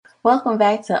Welcome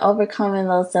back to Overcoming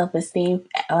Low Self-Esteem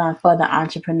for the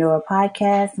Entrepreneur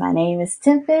Podcast. My name is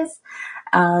Tempest.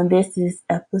 This is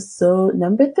episode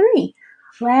number 3.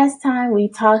 Last time we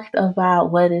talked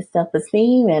about what is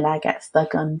self-esteem, and I got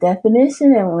stuck on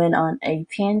definition and went on a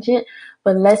tangent.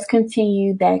 But let's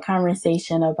continue that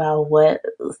conversation about what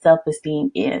self-esteem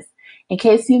is. In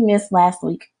case you missed last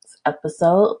week's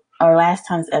episode or last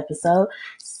time's episode,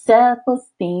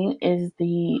 self-esteem is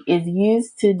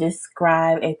used to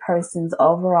describe a person's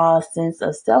overall sense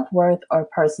of self-worth or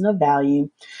personal value.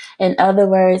 In other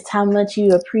words, how much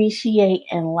you appreciate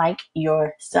and like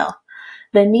yourself.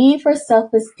 The need for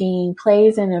self-esteem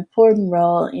plays an important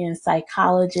role in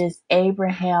psychologist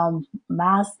Abraham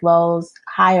Maslow's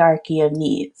hierarchy of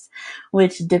needs,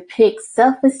 which depicts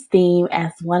self-esteem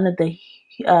as one of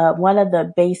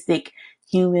the basic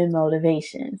human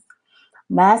motivations.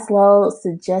 Maslow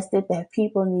suggested that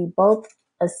people need both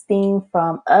esteem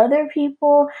from other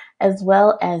people as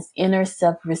well as inner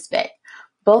self-respect.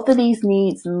 Both of these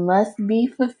needs must be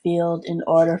fulfilled in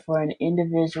order for an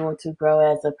individual to grow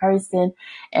as a person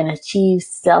and achieve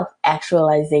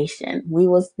self-actualization. We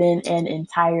will spend an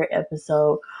entire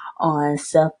episode on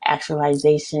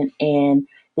self-actualization and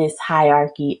this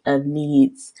hierarchy of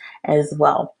needs as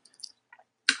well.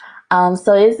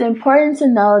 So it's important to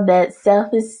know that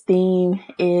self-esteem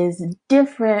is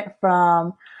different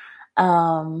from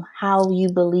how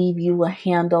you believe you will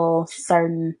handle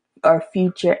certain or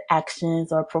future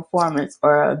actions or performance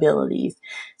or abilities.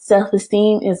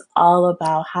 Self-esteem is all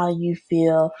about how you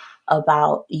feel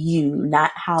about you,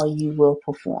 not how you will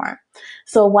perform.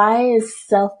 So why is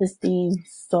self-esteem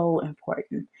so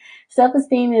important?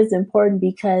 Self-esteem is important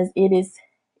because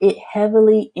it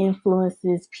heavily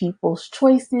influences people's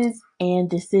choices and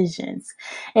decisions.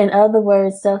 In other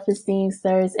words, self-esteem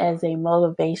serves as a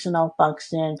motivational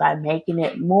function by making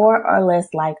it more or less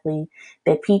likely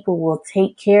that people will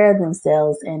take care of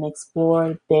themselves and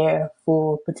explore their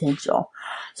full potential.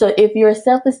 So if your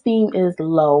self-esteem is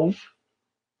low,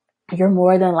 you're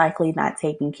more than likely not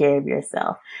taking care of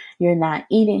yourself. You're not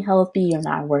eating healthy. You're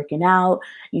not working out.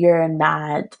 You're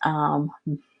not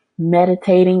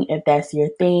meditating, if that's your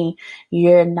thing.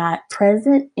 You're not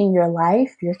present in your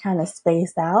life. You're kind of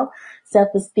spaced out.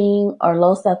 Self-esteem or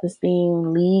low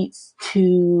self-esteem leads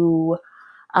to,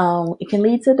 it can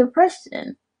lead to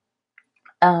depression.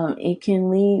 It can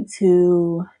lead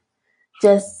to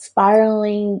just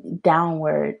spiraling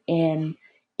downward, and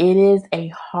it is a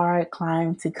hard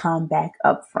climb to come back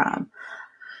up from.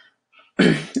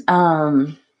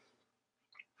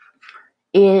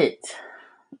 It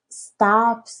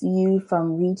stops you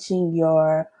from reaching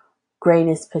your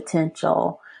greatest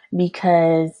potential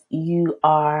because you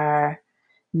are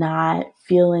not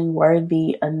feeling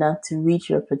worthy enough to reach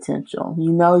your potential.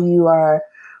 You know you are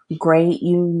great.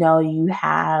 You know you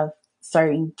have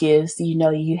certain gifts. You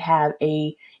know you have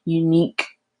a unique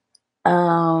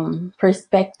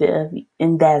perspective,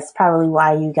 and that's probably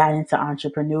why you got into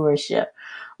entrepreneurship.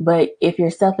 But if your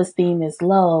self-esteem is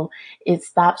low, it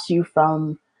stops you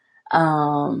from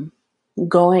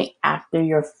going after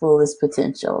your fullest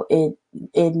potential.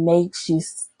 It makes you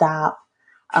stop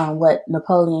what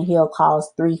Napoleon Hill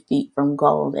calls 3 feet from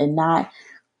gold, and not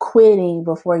quitting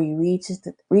before you reach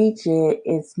it.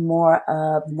 It's more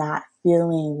of not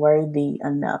feeling worthy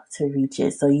enough to reach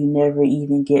it, so you never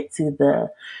even get to the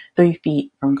 3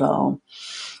 feet from gold.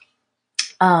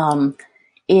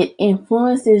 It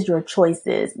influences your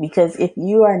choices, because if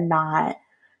you are not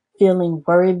feeling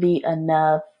worthy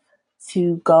enough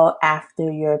to go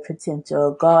after your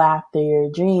potential, go after your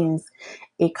dreams,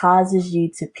 it causes you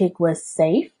to pick what's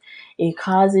safe. It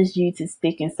causes you to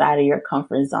stick inside of your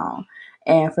comfort zone.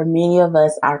 And for many of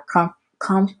us, our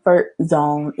comfort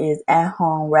zone is at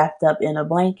home wrapped up in a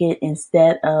blanket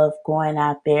instead of going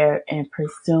out there and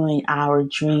pursuing our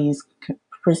dreams,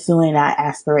 pursuing our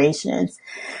aspirations.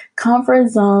 Comfort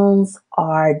zones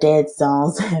are dead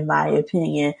zones, in my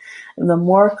opinion. The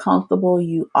more comfortable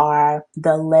you are,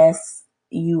 the less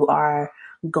you are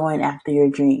going after your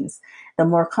dreams. The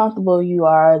more comfortable you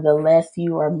are, the less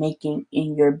you are making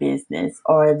in your business,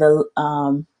 or the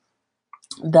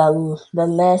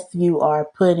less you are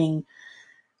putting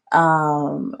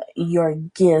your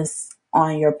gifts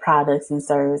on your products and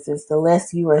services, the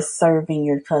less you are serving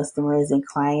your customers and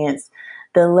clients,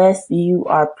 the less you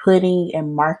are putting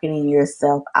and marketing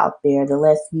yourself out there, the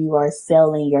less you are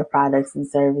selling your products and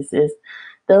services,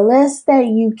 the less that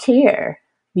you care.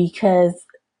 Because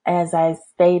as I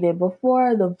stated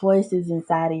before, the voices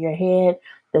inside of your head,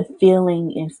 the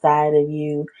feeling inside of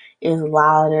you is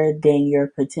louder than your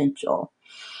potential.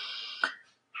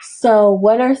 So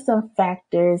what are some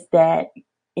factors that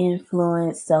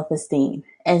influence self-esteem?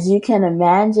 As you can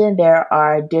imagine, there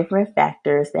are different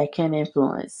factors that can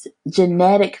influence.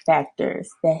 Genetic factors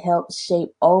that help shape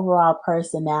overall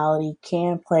personality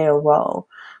can play a role,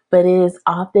 but it is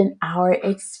often our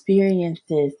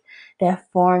experiences that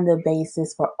form the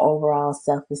basis for overall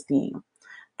self-esteem.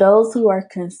 Those who are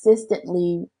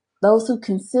consistently those who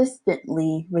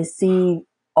consistently receive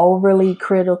overly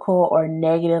critical or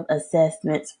negative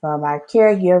assessments from our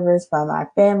caregivers, from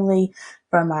our family,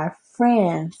 from our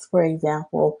friends, for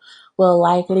example, will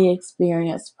likely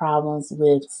experience problems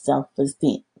with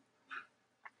self-esteem.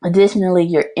 Additionally,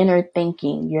 your inner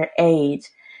thinking, your age,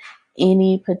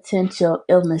 any potential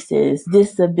illnesses,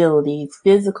 disabilities,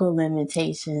 physical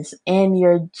limitations, and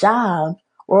your job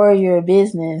or your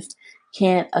business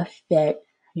can affect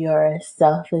your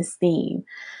self-esteem.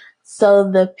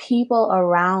 So the people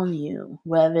around you,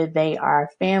 whether they are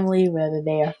family, whether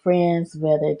they are friends,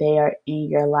 whether they are in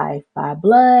your life by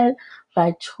blood,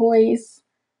 by choice,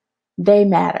 they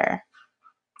matter.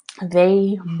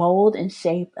 They mold and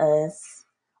shape us,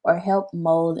 or help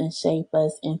mold and shape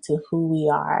us into who we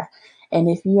are. And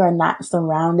if you are not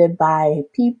surrounded by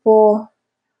people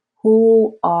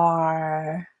who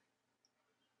are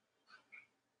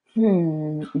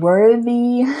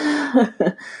worthy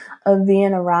of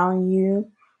being around you,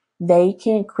 they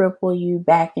can cripple you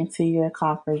back into your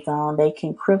comfort zone. They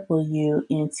can cripple you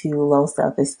into low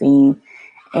self-esteem.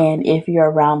 And if you're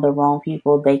around the wrong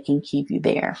people, they can keep you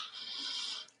there.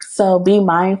 So be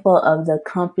mindful of the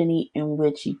company in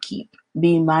which you keep.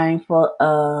 Be mindful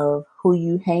of who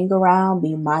you hang around.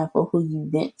 Be mindful who you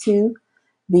vent to.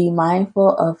 Be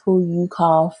mindful of who you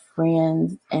call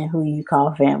friends and who you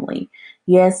call family.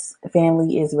 Yes,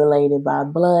 family is related by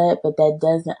blood, but that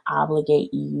doesn't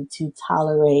obligate you to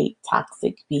tolerate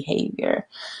toxic behavior.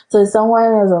 So if someone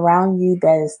is around you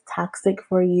that is toxic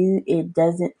for you, it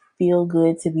doesn't feel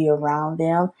good to be around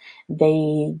them.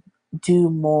 They do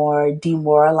more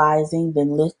demoralizing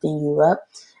than lifting you up.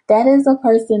 That is a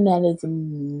person that is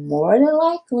more than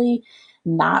likely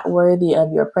not worthy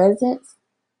of your presence,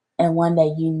 and one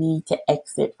that you need to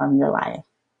exit from your life.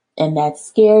 And that's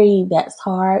scary. That's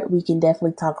hard. We can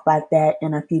definitely talk about that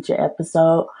in a future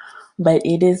episode. But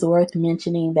it is worth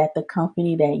mentioning that the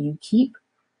company that you keep,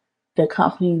 the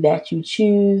company that you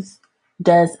choose,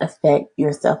 does affect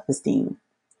your self-esteem,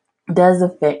 does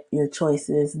affect your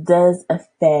choices, does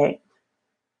affect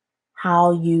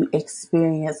how you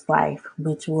experience life,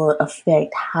 which will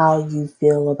affect how you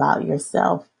feel about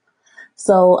yourself.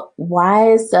 So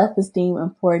why is self-esteem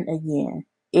important again?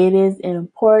 It is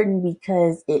important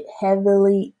because it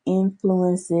heavily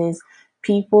influences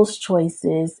people's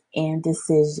choices and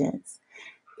decisions.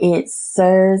 It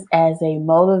serves as a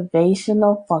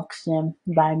motivational function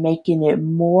by making it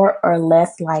more or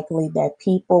less likely that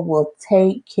people will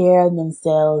take care of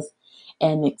themselves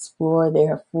and explore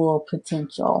their full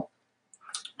potential.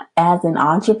 As an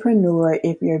entrepreneur,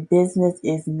 if your business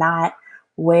is not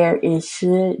where it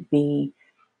should be,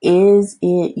 is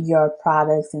it your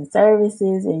products and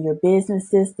services and your business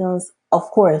systems? Of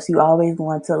course, you always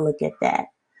want to look at that,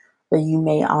 but you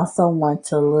may also want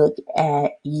to look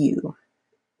at you,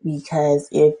 because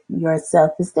if your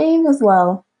self-esteem is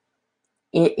low,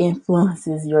 it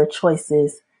influences your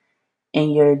choices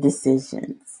and your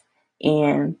decisions.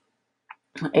 And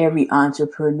every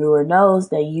entrepreneur knows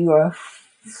that you are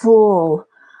full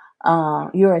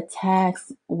you're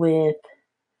tasked with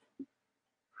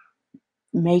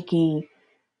making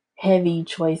heavy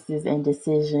choices and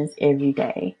decisions every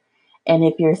day. And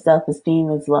if your self-esteem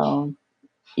is low,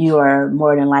 you are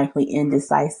more than likely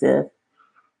indecisive,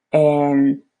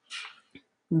 and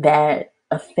that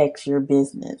affects your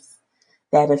business.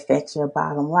 That affects your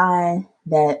bottom line.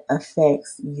 That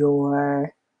affects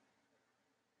your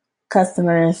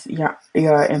customers,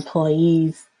 your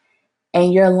employees,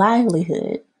 and your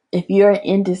livelihood. If you're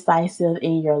indecisive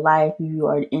in your life, you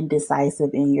are indecisive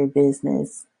in your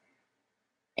business.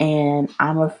 And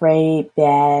I'm afraid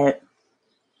that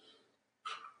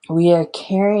we are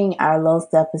carrying our low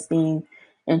self-esteem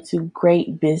into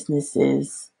great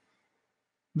businesses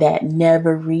that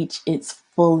never reach its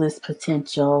fullest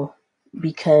potential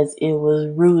because it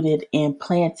was rooted and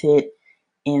planted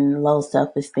in low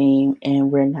self-esteem,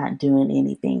 and we're not doing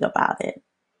anything about it.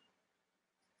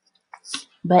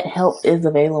 But help is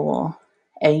available,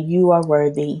 and you are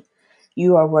worthy.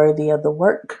 You are worthy of the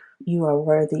work. You are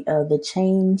worthy of the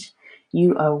change.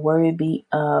 You are worthy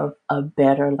of a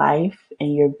better life,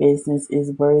 and your business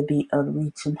is worthy of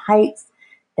reaching heights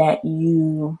that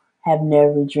you have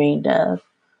never dreamed of.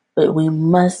 But we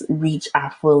must reach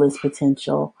our fullest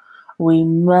potential. We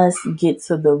must get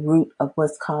to the root of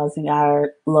what's causing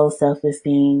our low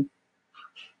self-esteem,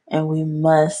 and we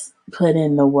must put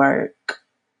in the work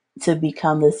to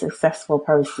become the successful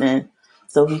person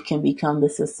so we can become the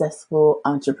successful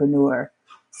entrepreneur,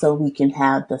 so we can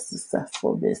have the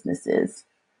successful businesses,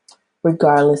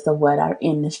 regardless of what our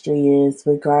industry is,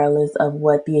 regardless of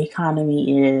what the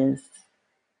economy is.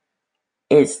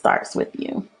 It starts with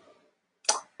you.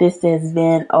 This has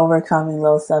been Overcoming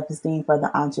Low Self-Esteem for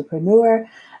the Entrepreneur.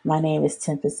 My name is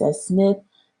Tempest S. Smith.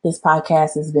 This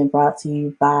podcast has been brought to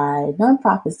you by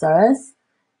Nonprofits Are Us.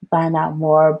 Find out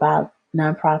more about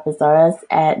Nonprofits Are Us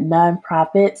at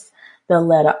nonprofits, the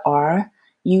letter R,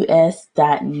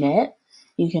 us.net.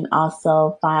 You can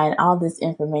also find all this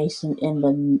information in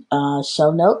the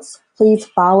show notes. Please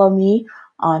follow me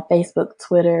on Facebook,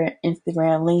 Twitter,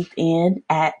 Instagram, LinkedIn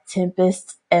at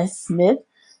Tempest S. Smith.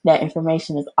 That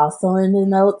information is also in the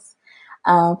notes.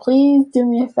 Please do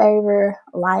me a favor,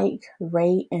 like,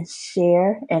 rate, and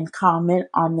share and comment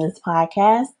on this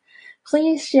podcast.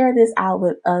 Please share this out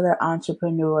with other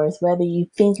entrepreneurs, whether you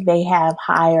think they have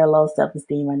high or low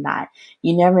self-esteem or not.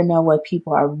 You never know what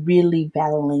people are really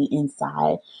battling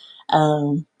inside.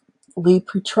 We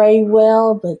portray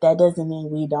well, but that doesn't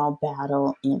mean we don't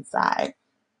battle inside.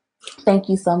 Thank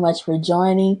you so much for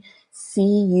joining. See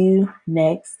you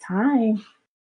next time.